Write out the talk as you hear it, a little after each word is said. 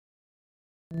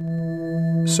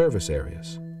Service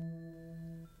areas.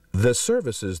 The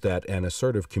services that an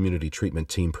assertive community treatment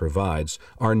team provides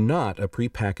are not a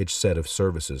prepackaged set of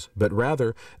services, but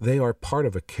rather they are part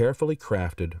of a carefully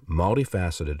crafted,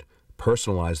 multifaceted,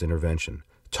 personalized intervention,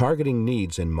 targeting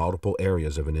needs in multiple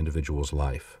areas of an individual's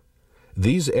life.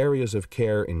 These areas of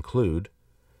care include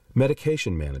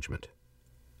medication management,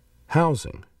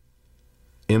 housing,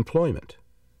 employment,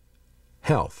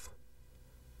 health,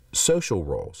 social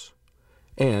roles,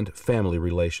 and family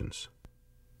relations.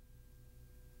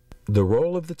 The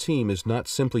role of the team is not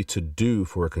simply to do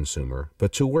for a consumer,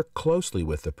 but to work closely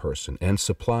with the person and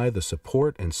supply the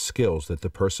support and skills that the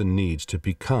person needs to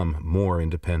become more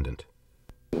independent.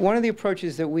 One of the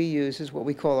approaches that we use is what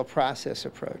we call a process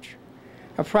approach.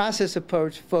 A process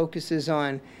approach focuses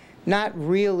on not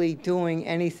really doing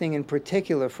anything in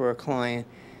particular for a client,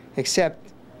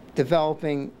 except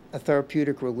developing a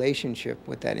therapeutic relationship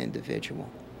with that individual.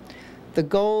 The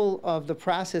goal of the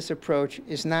process approach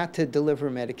is not to deliver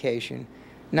medication,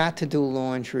 not to do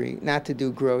laundry, not to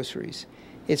do groceries.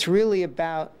 It's really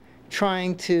about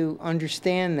trying to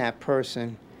understand that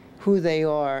person, who they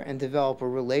are, and develop a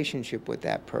relationship with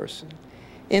that person.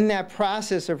 In that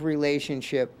process of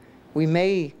relationship, we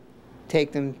may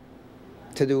take them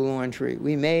to do laundry.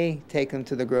 We may take them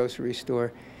to the grocery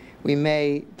store. We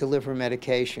may deliver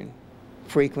medication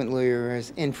frequently or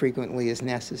as infrequently as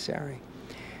necessary.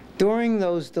 During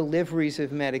those deliveries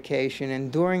of medication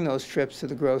and during those trips to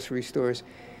the grocery stores,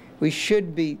 we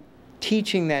should be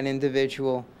teaching that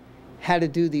individual how to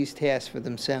do these tasks for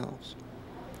themselves.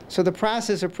 So the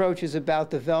process approach is about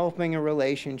developing a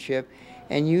relationship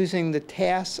and using the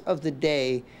tasks of the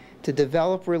day to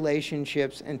develop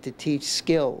relationships and to teach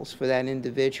skills for that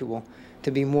individual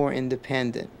to be more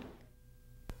independent.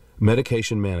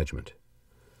 Medication management.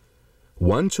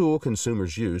 One tool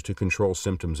consumers use to control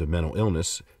symptoms of mental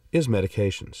illness is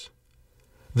medications.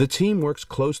 The team works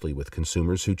closely with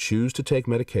consumers who choose to take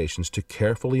medications to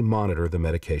carefully monitor the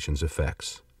medication's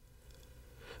effects.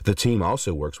 The team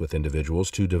also works with individuals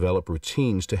to develop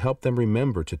routines to help them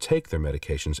remember to take their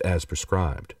medications as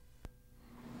prescribed.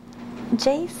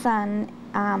 Jason,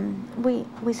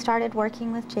 we started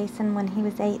working with Jason when he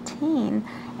was 18,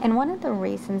 and one of the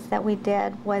reasons that we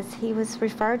did was he was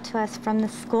referred to us from the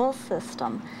school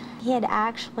system. He had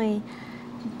actually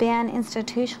been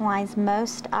institutionalized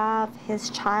most of his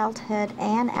childhood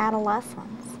and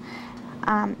adolescence.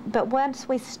 But once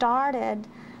we started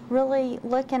really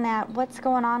looking at what's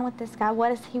going on with this guy, what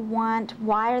does he want,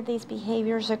 why are these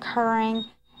behaviors occurring,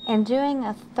 and doing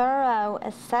a thorough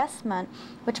assessment,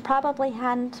 which probably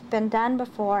hadn't been done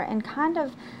before, and kind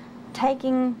of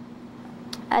taking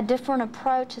a different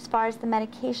approach as far as the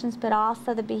medications, but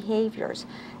also the behaviors.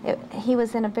 He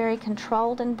was in a very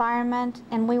controlled environment,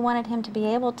 and we wanted him to be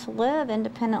able to live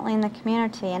independently in the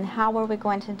community, and how were we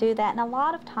going to do that? And a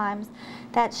lot of times,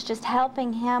 that's just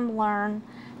helping him learn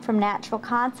from natural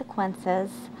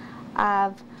consequences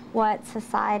of what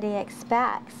society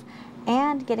expects,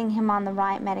 and getting him on the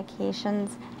right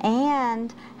medications,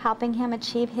 and helping him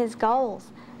achieve his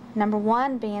goals. Number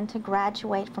one being to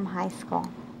graduate from high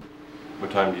school. What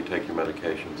time do you take your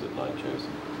medications at night,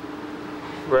 Jason?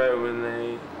 Right when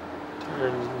they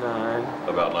turn 9.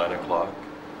 About 9 o'clock?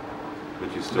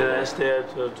 But you still... Then I stay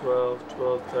up till 12,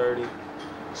 12:30.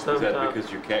 Is that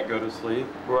because you can't go to sleep?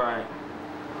 Right.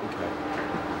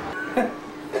 Okay.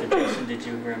 So Jason, did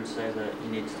you hear him say that you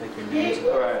need to take your noons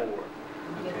about 4?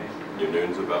 Okay. Your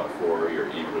noon's about 4, your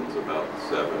evening's about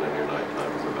 7, and your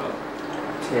nighttime's about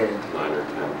 10. 9 or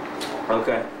 10.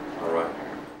 Okay. All right.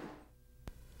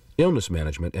 Illness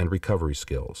management and recovery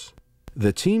skills.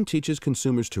 The team teaches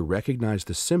consumers to recognize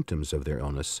the symptoms of their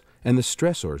illness and the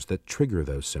stressors that trigger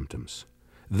those symptoms.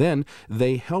 Then,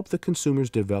 they help the consumers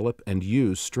develop and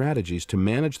use strategies to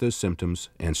manage those symptoms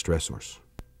and stressors.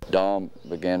 Dom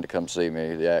began to come see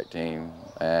me, the ACT team,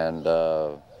 and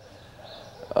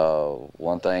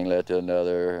one thing led to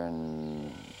another,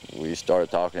 and we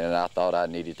started talking, and I thought I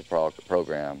needed the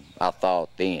program. I thought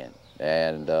then.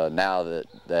 And now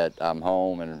that I'm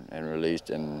home and released,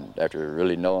 and after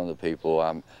really knowing the people,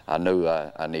 I knew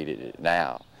I needed it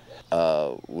now.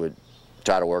 Would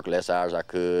try to work less hours I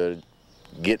could,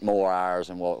 get more hours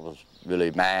than what was really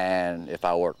mine if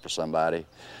I worked for somebody,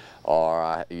 or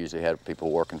I usually had people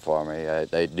working for me.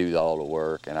 They'd do all the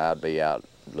work, and I'd be out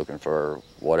looking for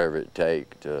whatever it'd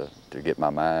take to get my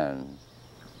mind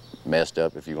messed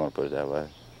up, if you want to put it that way.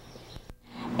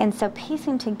 And so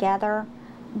piecing together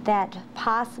that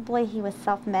possibly he was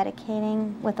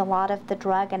self-medicating with a lot of the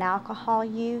drug and alcohol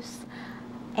use,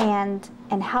 and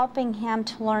helping him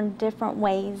to learn different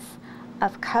ways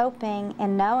of coping,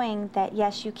 and knowing that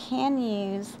yes, you can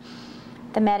use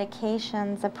the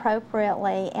medications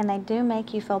appropriately, and they do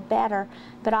make you feel better.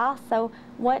 But also,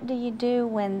 what do you do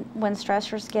when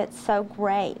stressors get so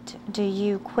great? Do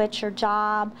you quit your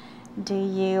job? Do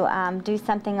you do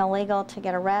something illegal to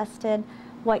get arrested?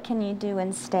 What can you do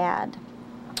instead?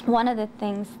 One of the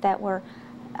things that we're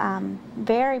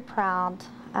very proud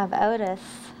of Otis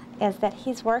is that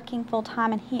he's working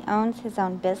full-time and he owns his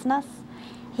own business.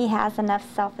 He has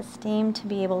enough self-esteem to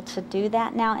be able to do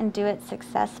that now and do it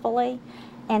successfully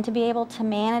and to be able to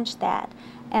manage that.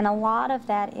 And a lot of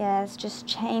that is just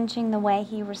changing the way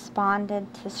he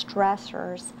responded to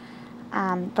stressors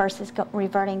versus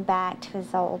reverting back to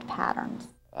his old patterns.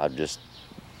 I just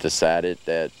decided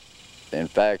that, in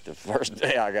fact, the first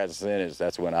day I got sentenced,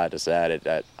 that's when I decided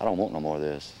that I don't want no more of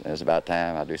this. And it's about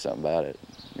time I do something about it,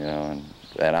 you know,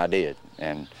 and I did.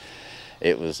 And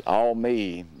it was all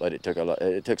me, but it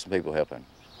took some people helping.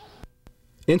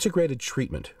 Integrated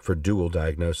treatment for dual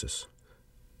diagnosis.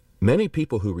 Many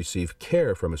people who receive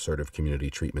care from assertive community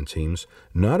treatment teams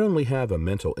not only have a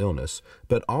mental illness,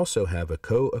 but also have a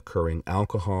co-occurring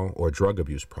alcohol or drug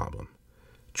abuse problem.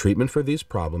 Treatment for these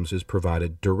problems is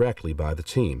provided directly by the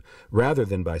team, rather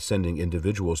than by sending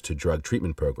individuals to drug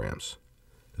treatment programs.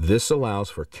 This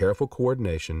allows for careful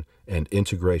coordination and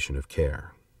integration of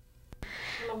care.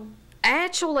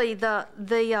 Actually,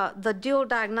 the dual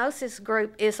diagnosis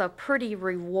group is a pretty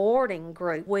rewarding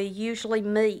group. We usually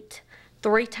meet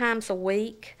 3 times a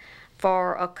week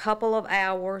for a couple of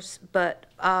hours, but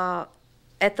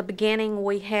at the beginning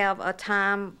we have a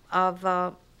time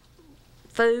of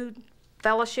food,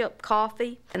 fellowship,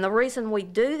 coffee. And the reason we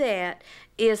do that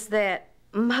is that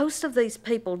most of these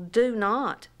people do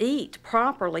not eat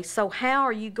properly, so how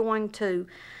are you going to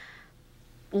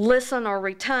listen or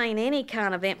retain any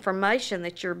kind of information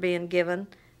that you're being given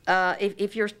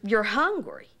if you're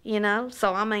hungry, you know?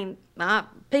 So I mean,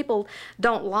 people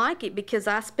don't like it because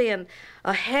I spend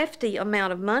a hefty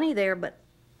amount of money there, but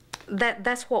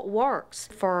that's what works.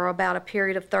 For about a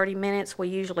period of 30 minutes, we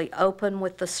usually open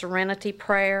with the Serenity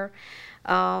Prayer,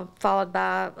 followed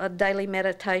by a daily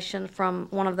meditation from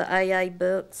one of the AA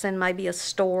books and maybe a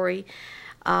story.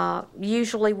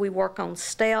 Usually we work on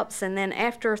steps, and then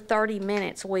after 30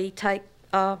 minutes we take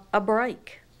a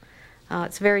break.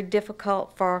 It's very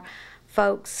difficult for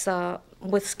folks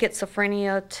with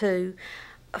schizophrenia to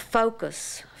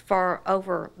focus for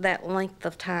over that length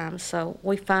of time, so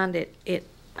we find it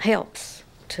helps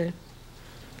to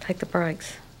take the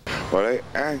breaks. Well,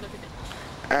 I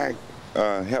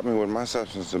helped me with my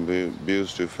substance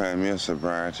abuse to find me a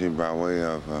sobriety by way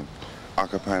of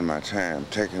occupying my time,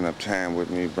 taking up time with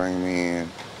me, bringing me in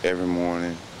every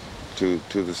morning to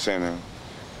the center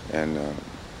and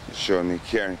showing me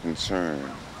care and concern,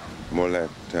 more like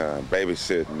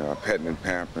babysitting or petting and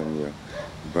pampering you.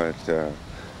 But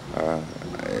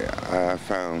I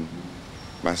found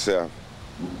myself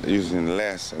using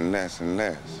less and less and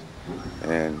less,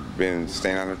 and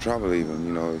staying out of trouble even.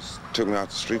 You know, it took me off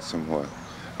the street somewhat.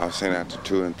 I was staying out to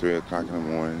 2 and 3 o'clock in the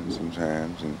morning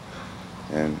sometimes,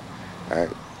 and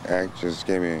ACT just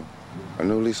gave me a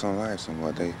new lease on life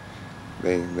somewhat. They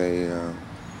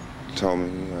told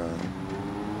me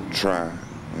try,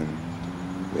 and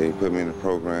they put me in a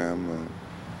program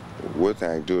with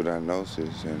ACT dual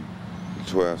diagnosis and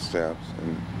 12 steps,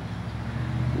 and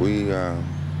we're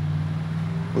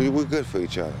good for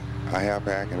each other. I help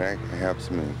ACT and ACT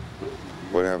helps me.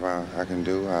 Whatever I can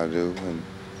do, I'll do, and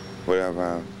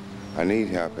whatever I need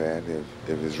help at, if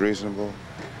it's reasonable,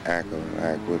 ACT will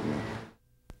act with me.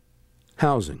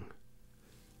 Housing.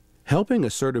 Helping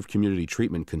assertive community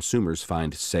treatment consumers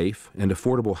find safe and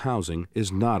affordable housing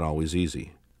is not always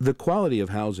easy. The quality of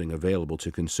housing available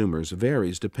to consumers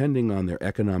varies depending on their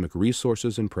economic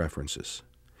resources and preferences.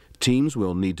 Teams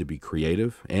will need to be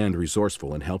creative and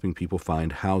resourceful in helping people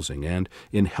find housing and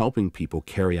in helping people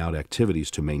carry out activities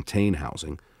to maintain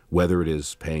housing, whether it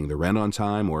is paying the rent on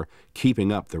time or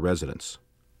keeping up the residence.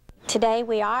 Today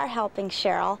we are helping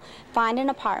Cheryl find an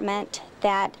apartment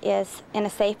that is in a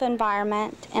safe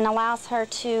environment and allows her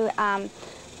to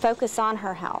focus on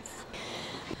her health.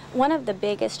 One of the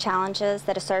biggest challenges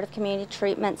that assertive community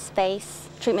treatment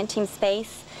teams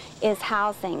face is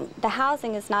housing. The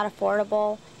housing is not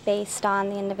affordable based on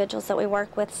the individuals that we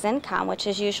work with's income, which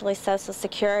is usually Social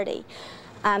Security.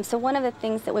 So one of the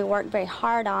things that we work very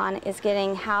hard on is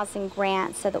getting housing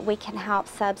grants so that we can help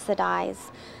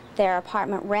subsidize their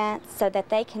apartment rent so that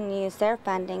they can use their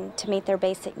funding to meet their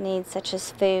basic needs such as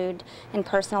food and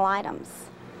personal items.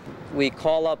 We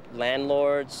call up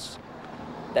landlords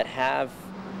that have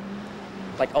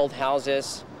like old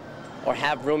houses or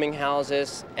have rooming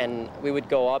houses, and we would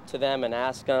go up to them and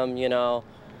ask them, you know,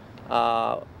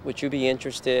 would you be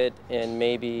interested in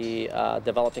maybe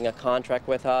developing a contract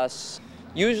with us?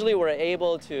 Usually we're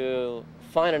able to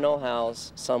find an old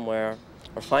house somewhere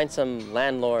or find some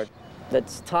landlord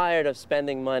that's tired of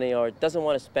spending money or doesn't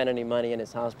want to spend any money in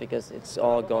his house because it's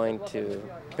all going to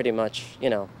pretty much, you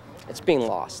know, it's being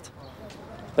lost.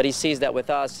 But he sees that with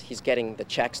us, he's getting the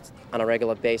checks on a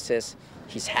regular basis,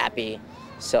 he's happy,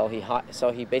 so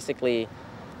he basically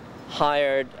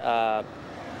hired a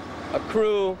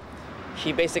crew.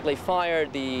 He basically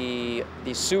fired the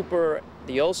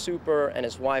old super and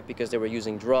his wife because they were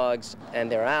using drugs,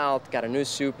 and they're out, got a new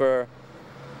super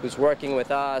who's working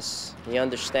with us. He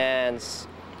understands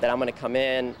that I'm gonna come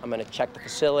in, I'm gonna check the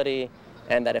facility,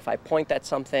 and that if I point at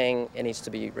something, it needs to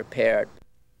be repaired.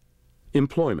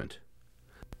 Employment.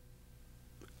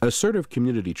 Assertive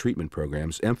community treatment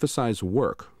programs emphasize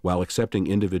work while accepting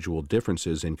individual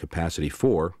differences in capacity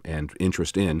for and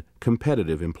interest in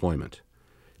competitive employment.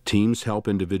 Teams help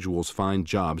individuals find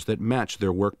jobs that match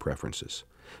their work preferences.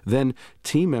 Then,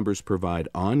 team members provide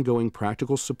ongoing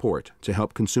practical support to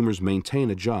help consumers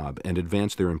maintain a job and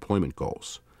advance their employment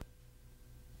goals.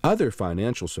 Other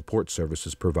financial support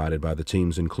services provided by the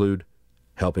teams include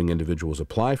helping individuals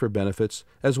apply for benefits,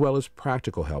 as well as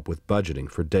practical help with budgeting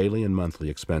for daily and monthly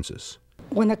expenses.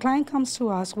 When the client comes to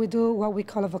us, we do what we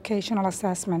call a vocational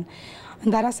assessment.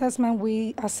 In that assessment,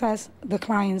 we assess the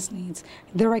client's needs,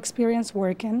 their experience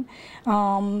working,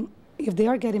 if they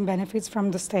are getting benefits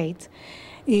from the state,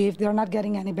 if they're not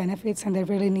getting any benefits and they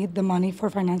really need the money for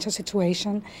financial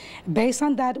situation. Based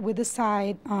on that, we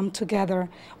decide together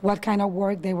what kind of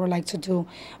work they would like to do.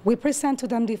 We present to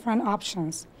them different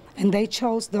options, and they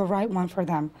chose the right one for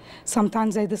them.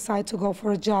 Sometimes they decide to go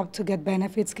for a job to get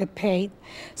benefits, get paid.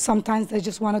 Sometimes they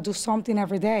just want to do something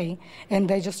every day, and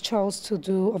they just chose to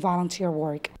do a volunteer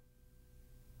work.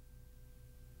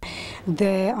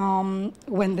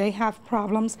 When they have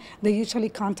problems, they usually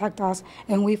contact us,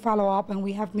 and we follow up, and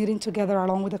we have meetings together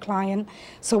along with the client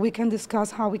so we can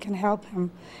discuss how we can help him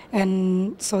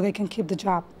and so they can keep the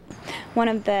job. One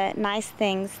of the nice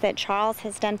things that Charles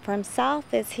has done for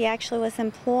himself is he actually was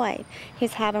employed.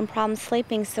 He's having problems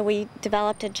sleeping, so we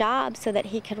developed a job so that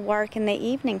he could work in the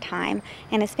evening time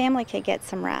and his family could get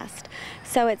some rest.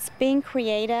 So it's being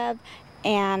creative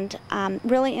and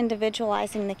really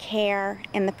individualizing the care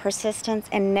and the persistence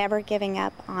and never giving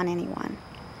up on anyone.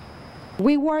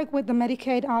 We work with the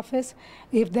Medicaid office.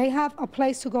 If they have a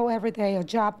place to go every day, a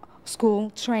job, school,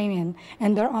 training,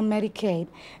 and they're on Medicaid,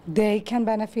 they can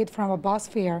benefit from a bus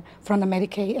fare from the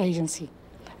Medicaid agency.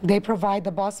 They provide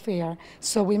the bus fare,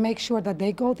 so we make sure that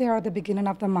they go there at the beginning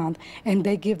of the month and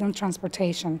they give them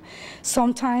transportation.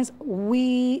 Sometimes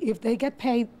if they get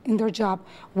paid in their job,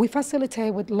 we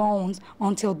facilitate with loans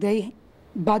until they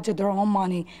budget their own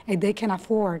money and they can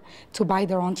afford to buy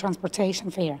their own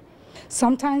transportation fare.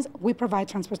 Sometimes we provide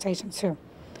transportation too.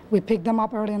 We pick them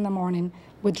up early in the morning,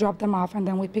 we drop them off, and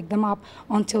then we pick them up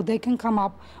until they can come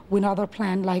up with another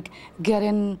plan, like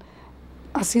getting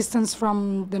assistance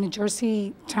from the New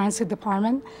Jersey Transit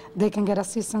Department. They can get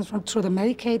assistance through the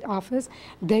Medicaid office.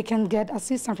 They can get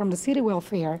assistance from the city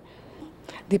welfare.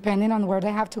 Depending on where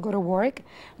they have to go to work,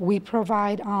 we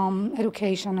provide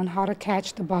education on how to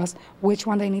catch the bus, which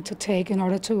one they need to take in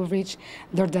order to reach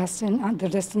their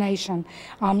destination.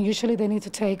 Usually they need to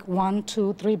take 1,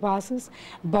 2, 3 buses,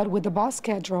 but with the bus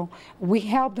schedule, we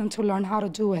help them to learn how to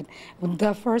do it.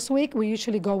 The first week, we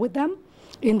usually go with them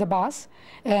in the bus,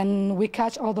 and we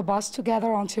catch all the bus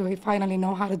together until we finally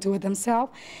know how to do it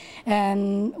themselves.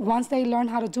 And once they learn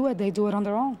how to do it, they do it on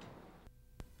their own.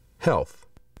 Health.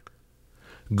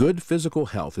 Good physical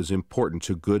health is important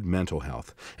to good mental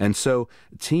health, and so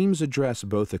teams address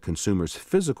both the consumer's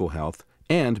physical health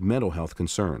and mental health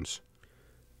concerns.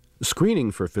 Screening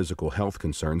for physical health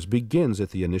concerns begins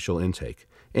at the initial intake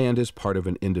and is part of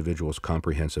an individual's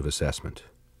comprehensive assessment.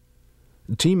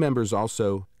 Team members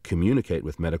also communicate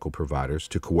with medical providers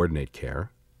to coordinate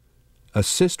care,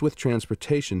 assist with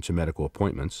transportation to medical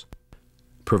appointments,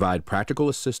 provide practical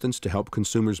assistance to help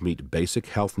consumers meet basic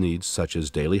health needs such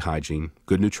as daily hygiene,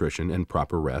 good nutrition, and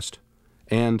proper rest,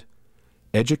 and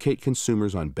educate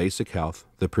consumers on basic health,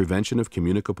 the prevention of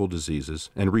communicable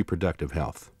diseases, and reproductive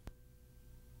health.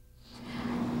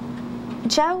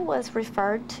 Joe was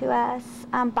referred to us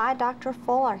by Dr.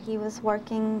 Fuller. He was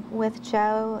working with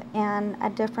Joe in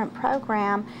a different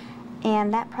program,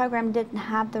 and that program didn't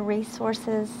have the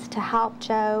resources to help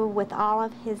Joe with all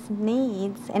of his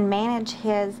needs and manage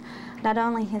not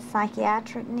only his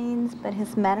psychiatric needs, but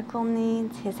his medical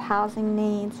needs, his housing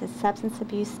needs, his substance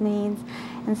abuse needs.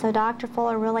 And so Dr.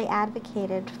 Fuller really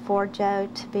advocated for Joe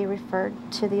to be referred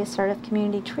to the Assertive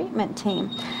Community Treatment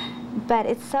Team. But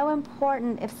it's so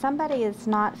important, if somebody is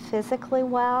not physically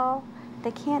well,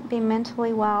 they can't be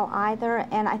mentally well either,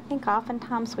 and I think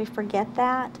oftentimes we forget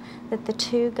that the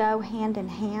two go hand in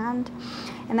hand.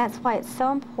 And that's why it's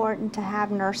so important to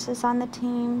have nurses on the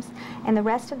teams and the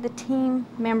rest of the team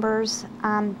members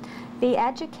be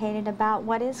educated about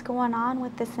what is going on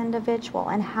with this individual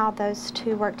and how those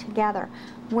two work together.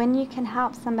 When you can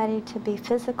help somebody to be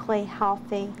physically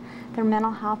healthy, their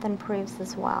mental health improves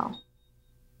as well.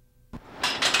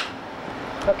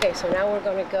 Okay, so now we're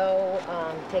going to go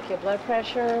take your blood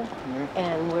pressure,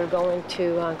 and we're going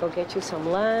to go get you some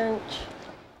lunch.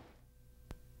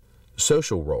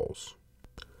 Social roles.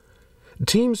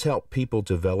 Teams help people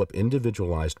develop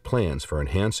individualized plans for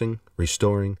enhancing,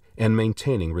 restoring, and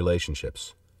maintaining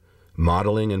relationships.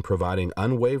 Modeling and providing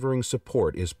unwavering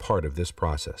support is part of this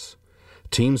process.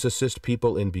 Teams assist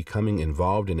people in becoming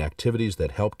involved in activities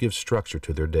that help give structure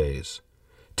to their days.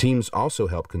 Teams also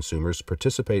help consumers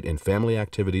participate in family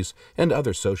activities and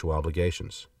other social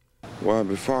obligations. Well,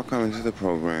 before coming to the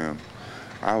program,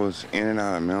 I was in and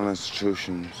out of mental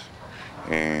institutions,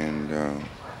 and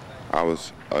I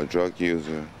was a drug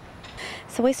user.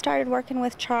 So we started working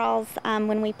with Charles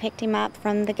when we picked him up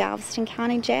from the Galveston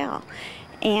County Jail,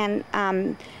 and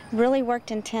really worked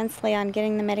intensely on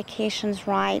getting the medications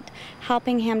right,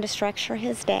 helping him to structure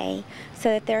his day so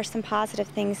that there are some positive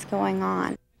things going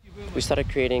on. We started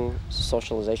creating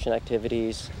socialization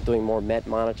activities, doing more med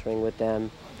monitoring with them,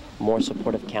 more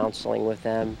supportive counseling with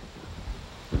them.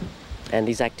 And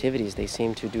these activities, they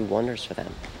seem to do wonders for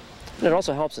them. And it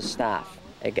also helps the staff.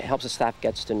 It helps the staff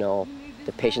gets to know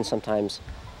the patient sometimes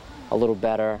a little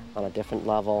better on a different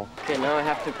level. Okay, now I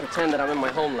have to pretend that I'm in my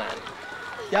homeland.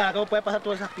 Ya, ¿cómo puede pasar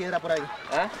todas esas piedras por ahí?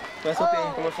 ¿Ah?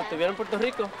 Como si estuviera en Puerto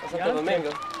Rico, en Santo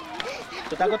Domingo.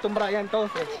 ¿Tú estás acostumbrado allá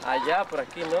entonces? Allá, por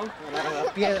aquí, ¿no?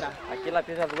 La piedra. Aquí las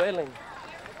piedras duelen.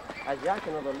 Allá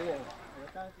que no dolían.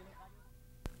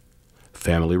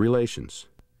 Family relations.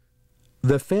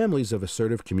 The families of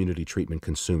assertive community treatment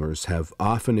consumers have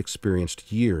often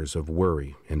experienced years of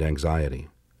worry and anxiety.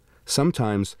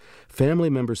 Sometimes, family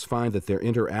members find that their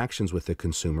interactions with the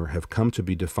consumer have come to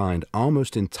be defined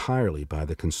almost entirely by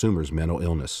the consumer's mental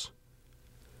illness.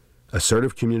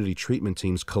 Assertive community treatment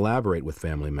teams collaborate with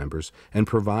family members and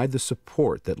provide the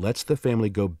support that lets the family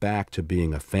go back to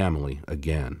being a family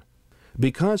again.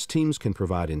 Because teams can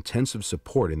provide intensive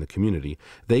support in the community,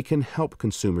 they can help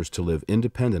consumers to live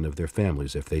independent of their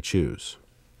families if they choose.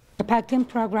 The PAC team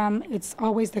program, it's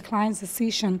always the client's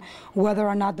decision whether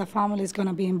or not the family is going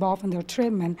to be involved in their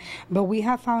treatment. But we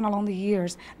have found along the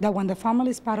years that when the family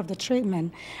is part of the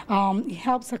treatment, it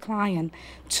helps the client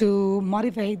to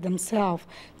motivate themselves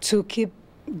to keep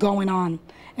going on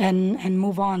and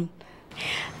move on.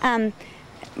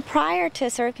 Prior to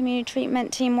Assertive Community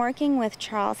Treatment team working with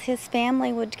Charles, his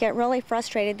family would get really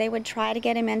frustrated. They would try to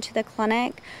get him into the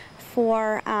clinic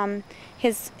for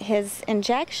his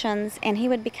injections, and he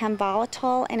would become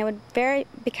volatile, and it would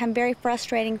become very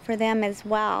frustrating for them as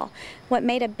well. What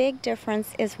made a big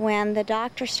difference is when the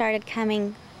doctor started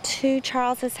coming to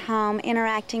Charles's home,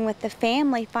 interacting with the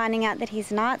family, finding out that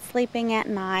he's not sleeping at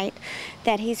night,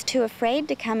 that he's too afraid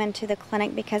to come into the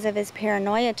clinic because of his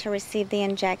paranoia to receive the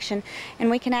injection,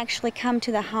 and we can actually come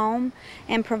to the home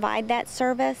and provide that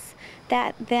service.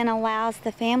 That then allows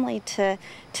the family to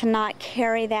not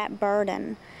carry that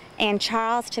burden, and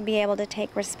Charles to be able to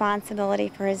take responsibility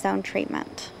for his own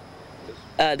treatment.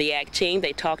 The ACT team,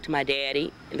 they talk to my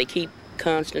daddy, and they keep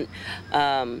constant,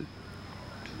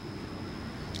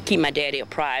 keep my daddy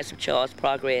apprised of Charles'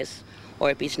 progress,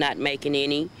 or if he's not making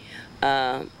any.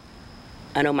 I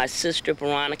know my sister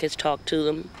Veronica's talked to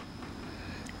them,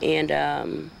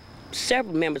 and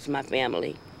several members of my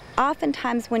family.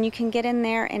 Oftentimes when you can get in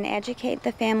there and educate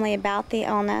the family about the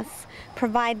illness,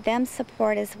 provide them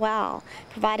support as well,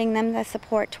 providing them the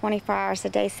support 24 hours a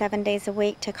day, 7 days a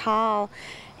week to call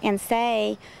and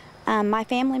say, my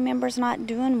family member's not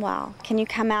doing well, can you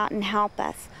come out and help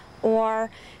us? Or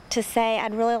to say,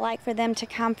 I'd really like for them to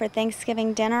come for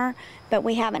Thanksgiving dinner, but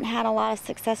we haven't had a lot of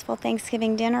successful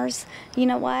Thanksgiving dinners. You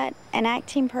know what? An ACT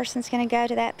team person's going to go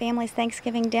to that family's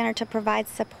Thanksgiving dinner to provide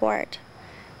support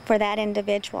for that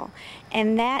individual.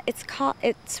 And that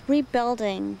it's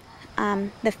rebuilding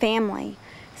the family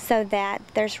so that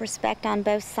there's respect on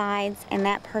both sides and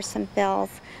that person feels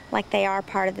like they are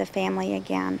part of the family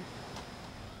again.